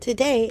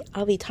Today,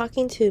 I'll be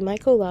talking to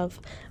Michael Love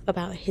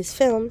about his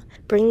film,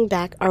 Bringing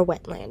Back Our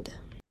Wetland.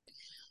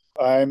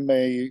 I'm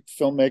a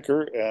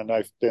filmmaker and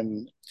I've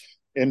been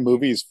in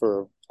movies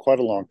for quite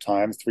a long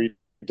time, 3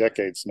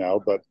 decades now,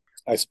 but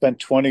I spent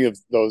 20 of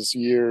those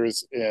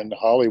years in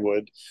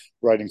Hollywood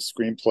writing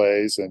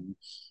screenplays and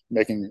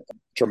making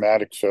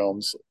dramatic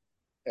films.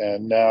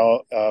 And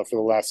now, for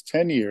the last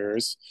 10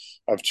 years,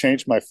 I've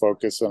changed my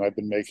focus and I've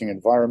been making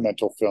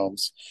environmental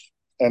films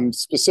and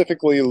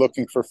specifically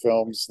looking for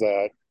films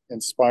that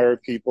inspire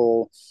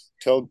people,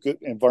 tell good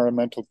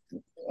environmental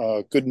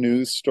good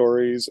news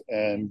stories,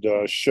 and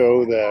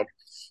show that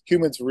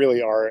humans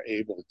really are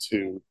able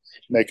to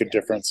make a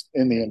difference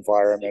in the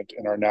environment,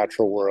 in our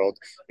natural world,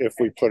 if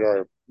we put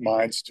our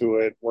minds to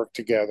it, work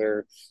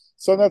together.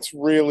 So that's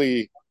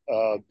really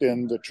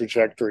been the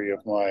trajectory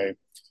of my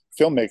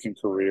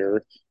filmmaking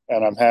career.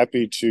 And I'm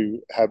happy to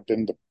have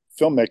been the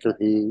filmmaker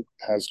who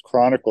has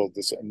chronicled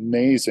this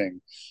amazing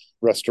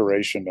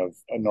restoration of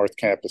a North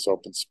Campus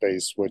open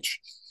space, which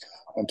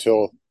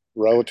until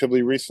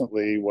relatively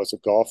recently was a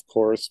golf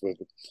course with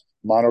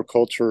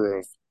monoculture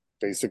of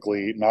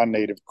basically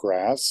non-native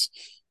grass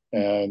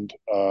and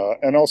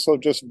also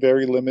just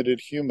very limited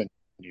human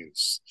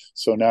use.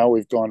 So now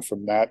we've gone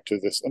from that to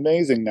this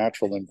amazing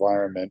natural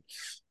environment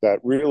that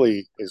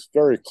really is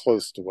very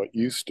close to what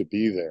used to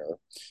be there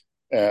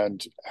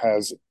and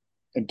has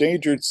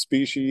endangered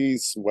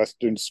species,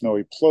 western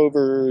snowy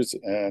plovers,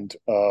 and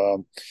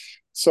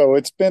so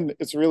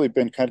it's really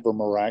been kind of a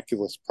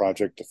miraculous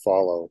project to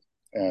follow,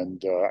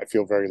 and I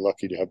feel very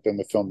lucky to have been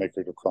the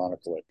filmmaker to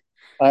chronicle it.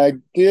 I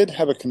did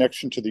have a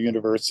connection to the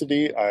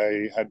university.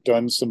 I had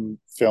done some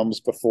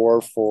films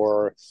before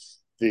for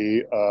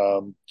the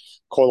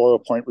Coal Oil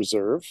Point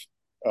Reserve.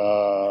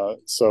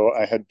 So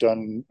I had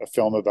done a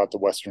film about the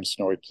western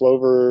snowy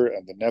plover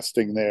and the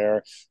nesting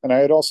there, and I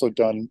had also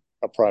done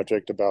a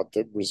project about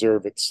the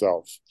reserve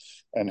itself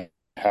and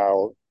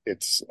how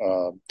it's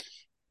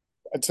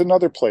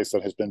another place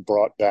that has been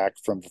brought back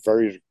from a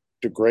very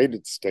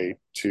degraded state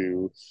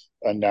to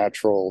a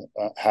natural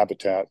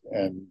habitat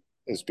and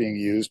is being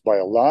used by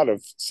a lot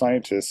of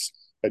scientists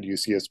at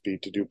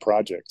UCSB to do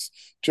projects,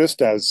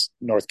 just as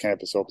North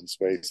Campus Open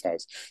Space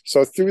has.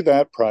 So through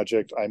that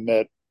project, I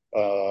made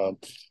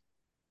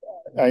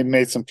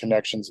some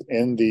connections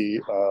in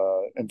the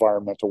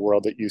environmental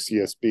world at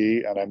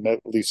UCSB, and I met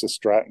Lisa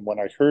Stratton. When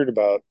I heard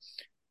about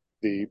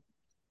the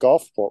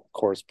golf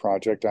course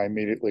project, I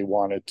immediately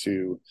wanted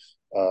to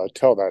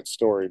tell that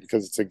story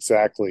because it's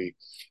exactly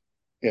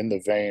in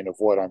the vein of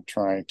what I'm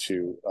trying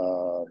to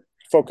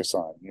focus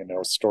on. You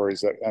know,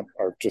 stories that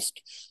are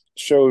just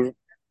show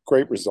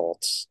great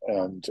results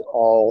and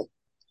all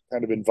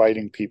kind of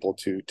inviting people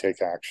to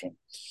take action.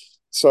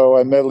 So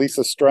I met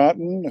Lisa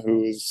Stratton,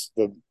 who is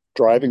the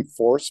driving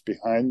force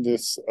behind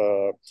this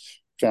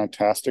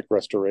fantastic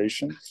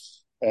restoration,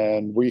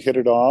 and we hit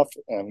it off.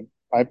 And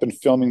I've been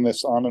filming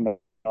this on and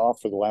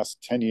off for the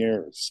last 10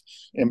 years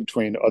in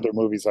between other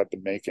movies I've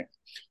been making.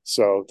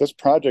 So this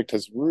project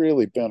has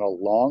really been a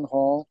long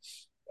haul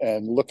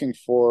and looking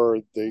for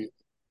the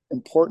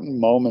important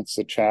moments,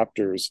 the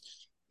chapters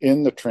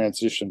in the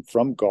transition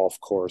from golf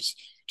course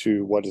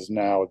to what is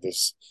now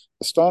this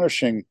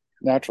astonishing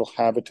natural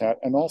habitat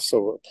and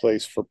also a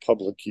place for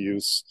public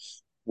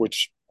use,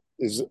 which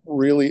is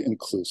really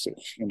inclusive.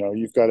 You know,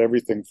 you've got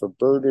everything for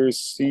birders,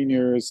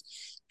 seniors,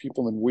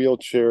 people in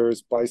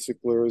wheelchairs,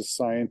 bicyclers,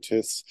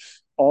 scientists,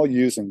 all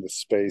using the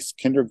space.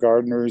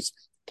 Kindergartners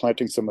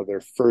planting some of their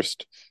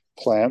first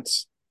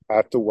plants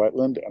at the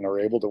wetland and are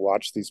able to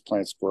watch these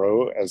plants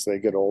grow as they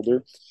get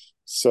older.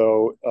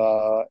 So,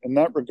 in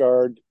that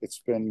regard,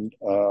 it's been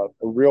a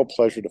real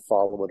pleasure to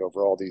follow it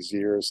over all these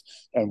years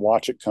and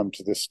watch it come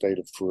to this state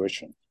of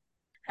fruition.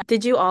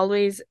 Did you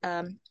always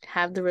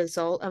have the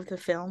result of the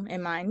film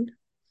in mind?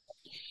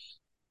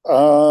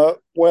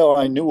 Well,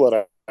 I knew what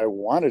I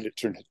wanted it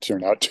to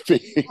turn out to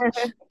be,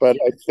 but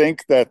I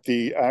think that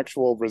the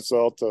actual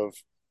result of,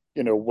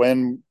 you know,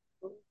 when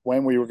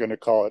we were going to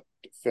call it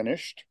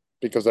finished,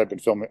 because I've been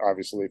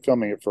obviously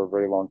filming it for a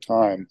very long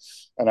time,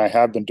 and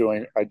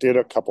I did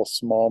a couple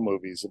small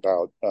movies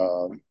about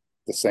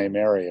the same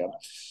area,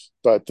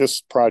 but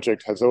this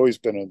project has always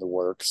been in the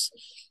works.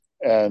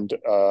 And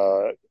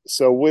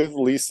so with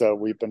Lisa,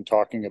 we've been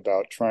talking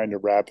about trying to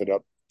wrap it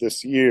up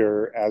this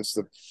year as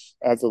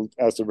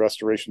the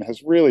restoration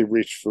has really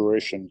reached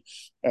fruition.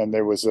 And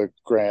there was a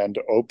grand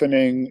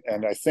opening,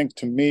 and I think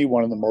to me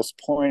one of the most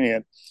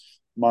poignant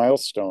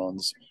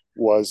milestones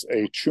was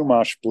a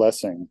Chumash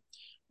blessing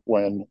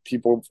when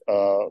people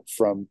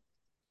from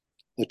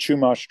the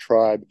Chumash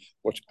tribe,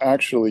 which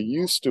actually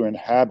used to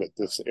inhabit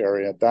this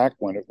area back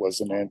when it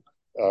was an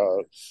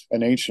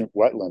ancient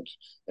wetland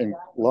in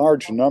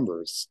large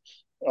numbers,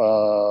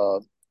 uh,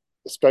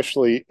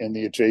 especially in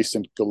the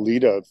adjacent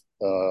Goleta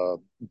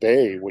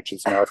Bay, which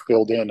is now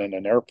filled in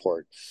an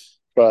airport.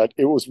 But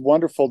it was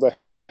wonderful to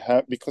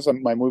have, because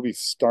my movie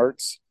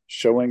starts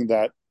showing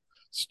that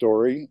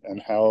story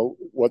and how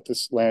what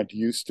this land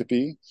used to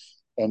be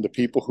and the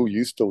people who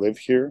used to live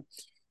here,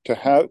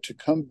 to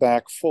come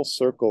back full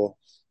circle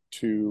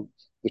to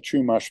the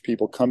Chumash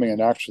people coming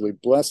and actually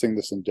blessing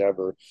this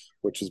endeavor,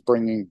 which is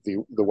bringing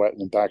the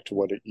wetland back to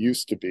what it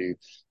used to be,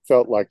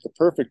 felt like the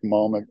perfect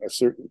moment.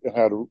 It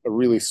had a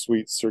really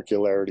sweet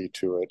circularity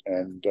to it,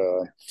 and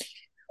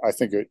I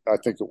think it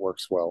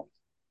works well.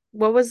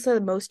 What was the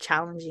most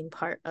challenging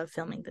part of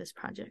filming this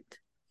project?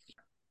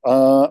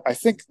 I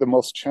think the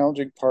most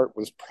challenging part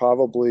was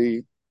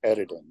probably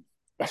editing,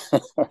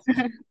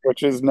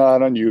 which is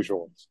not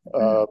unusual.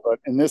 But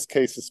in this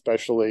case,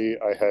 especially,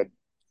 I had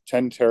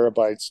 10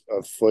 terabytes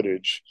of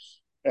footage,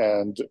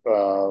 and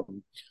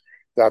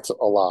that's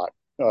a lot.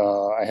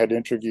 I had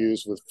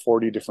interviews with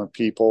 40 different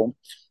people,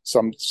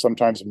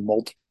 sometimes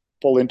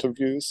multiple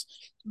interviews,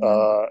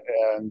 Mhm.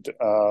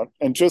 uh,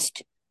 and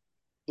just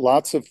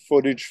lots of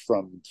footage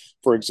from,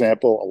 for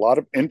example, a lot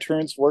of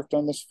interns worked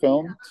on this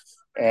film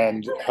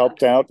and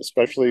helped out,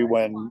 especially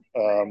when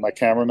my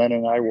cameraman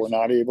and I were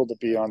not able to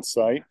be on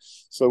site.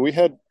 So we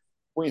had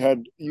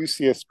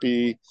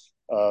UCSB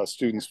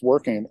students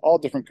working in all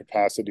different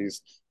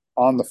capacities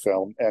on the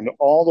film, and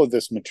all of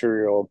this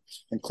material,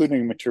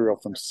 including material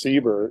from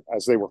Sieber,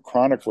 as they were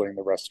chronicling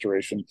the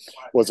restoration,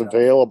 was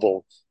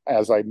available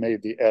as I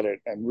made the edit,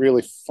 and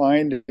really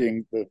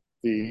finding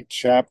the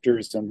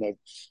chapters and the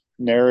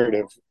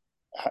narrative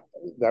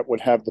that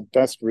would have the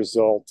best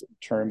result in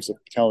terms of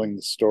telling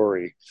the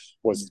story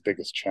was the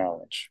biggest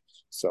challenge.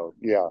 So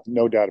yeah,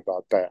 no doubt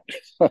about that.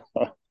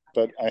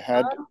 But I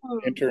had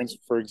Oh. interns,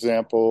 for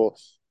example,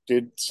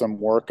 did some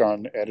work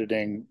on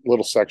editing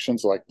little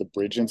sections like the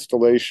bridge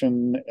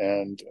installation,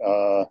 and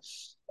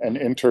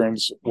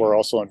interns were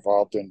also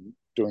involved in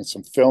doing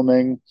some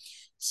filming.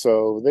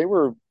 So they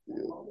were.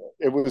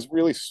 It was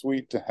really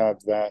sweet to have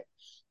that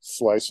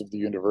slice of the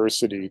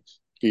university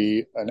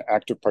be an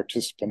active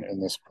participant in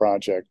this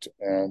project,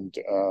 and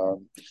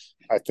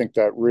I think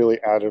that really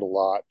added a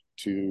lot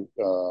to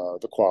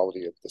the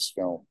quality of this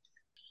film.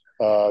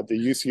 The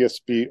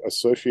UCSB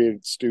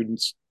Associated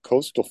Students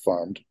Coastal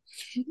Fund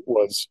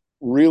was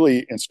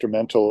really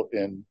instrumental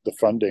in the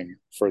funding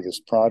for this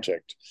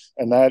project,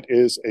 and that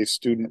is a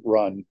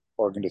student-run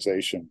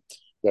organization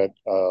that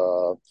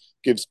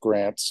gives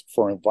grants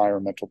for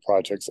environmental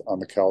projects on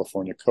the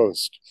California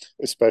coast,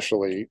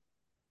 especially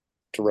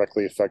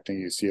directly affecting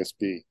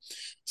UCSB.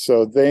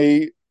 So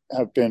they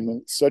have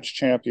been such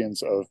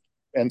champions of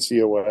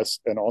NCOS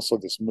and also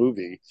this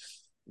movie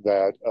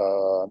that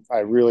I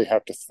really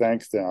have to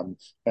thank them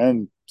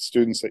and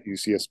students at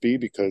UCSB,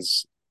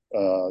 because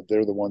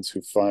they're the ones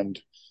who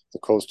fund the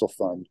Coastal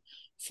Fund,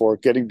 for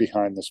getting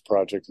behind this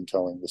project and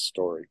telling this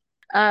story.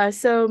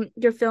 So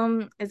your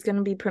film is going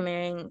to be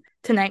premiering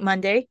tonight,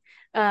 Monday,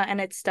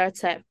 and it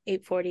starts at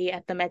 8:40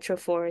 at the Metro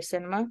 4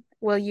 Cinema.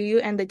 Will you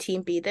and the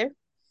team be there?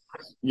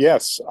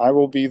 Yes, I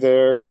will be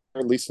there.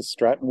 Lisa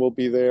Stratton will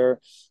be there,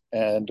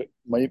 and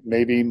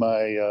maybe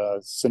my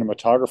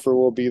cinematographer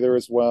will be there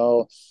as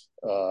well.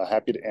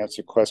 Happy to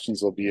answer questions.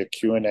 There'll be a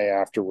Q&A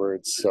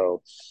afterwards.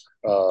 So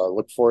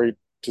look forward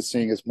to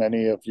seeing as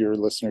many of your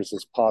listeners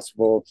as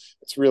possible.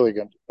 It's really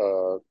going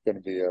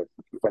to be a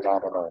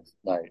phenomenal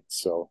night.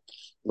 So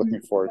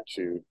looking forward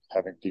to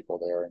having people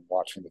there and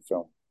watching the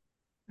film.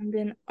 And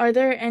then, are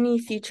there any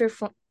future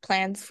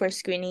plans for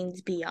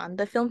screenings beyond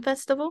the film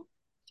festival?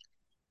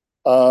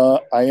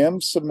 I am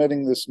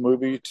submitting this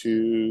movie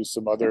to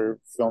some other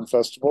film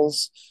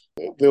festivals.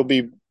 There'll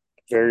be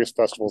various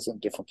festivals in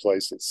different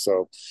places,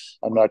 so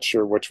I'm not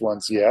sure which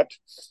ones yet,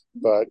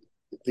 but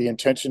the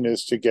intention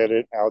is to get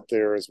it out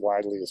there as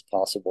widely as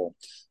possible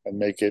and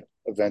make it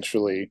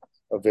eventually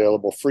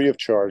available free of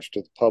charge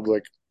to the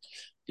public,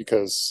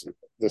 because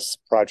this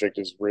project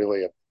is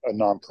really a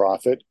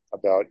nonprofit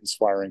about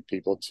inspiring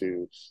people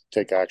to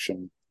take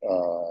action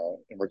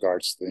in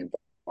regards to the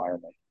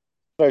environment.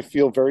 I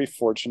feel very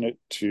fortunate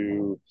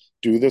to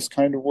do this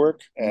kind of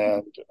work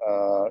and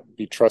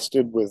be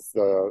trusted with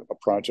a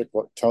project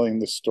telling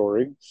this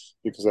story,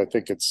 because I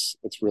think it's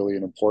really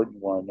an important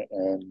one,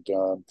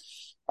 and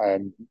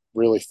I'm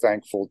really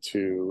thankful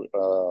to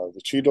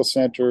the Cheadle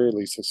Center,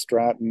 Lisa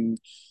Stratton,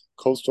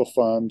 Coastal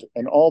Fund,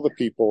 and all the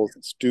people,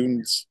 the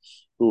students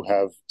who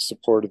have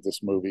supported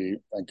this movie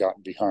and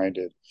gotten behind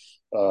it,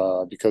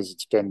 because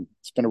it's been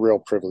a real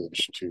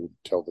privilege to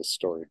tell this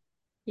story.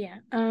 Yeah.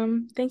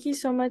 Thank you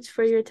so much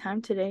for your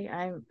time today.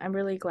 I'm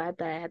really glad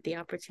that I had the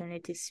opportunity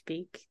to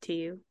speak to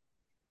you.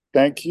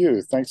 Thank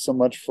you. Thanks so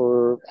much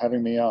for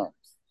having me on.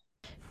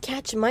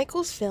 Catch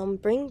Michael's film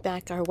Bring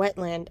Back Our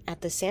Wetland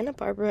at the Santa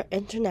Barbara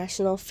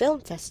International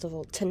Film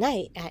Festival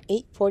tonight at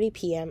 8:40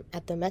 p.m.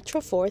 at the Metro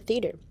 4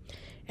 Theater,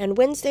 and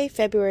Wednesday,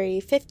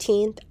 February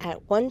 15th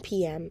at 1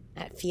 p.m.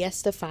 at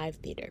Fiesta 5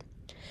 Theater.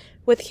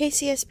 With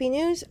KCSB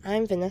News,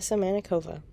 I'm Vanessa Manikova.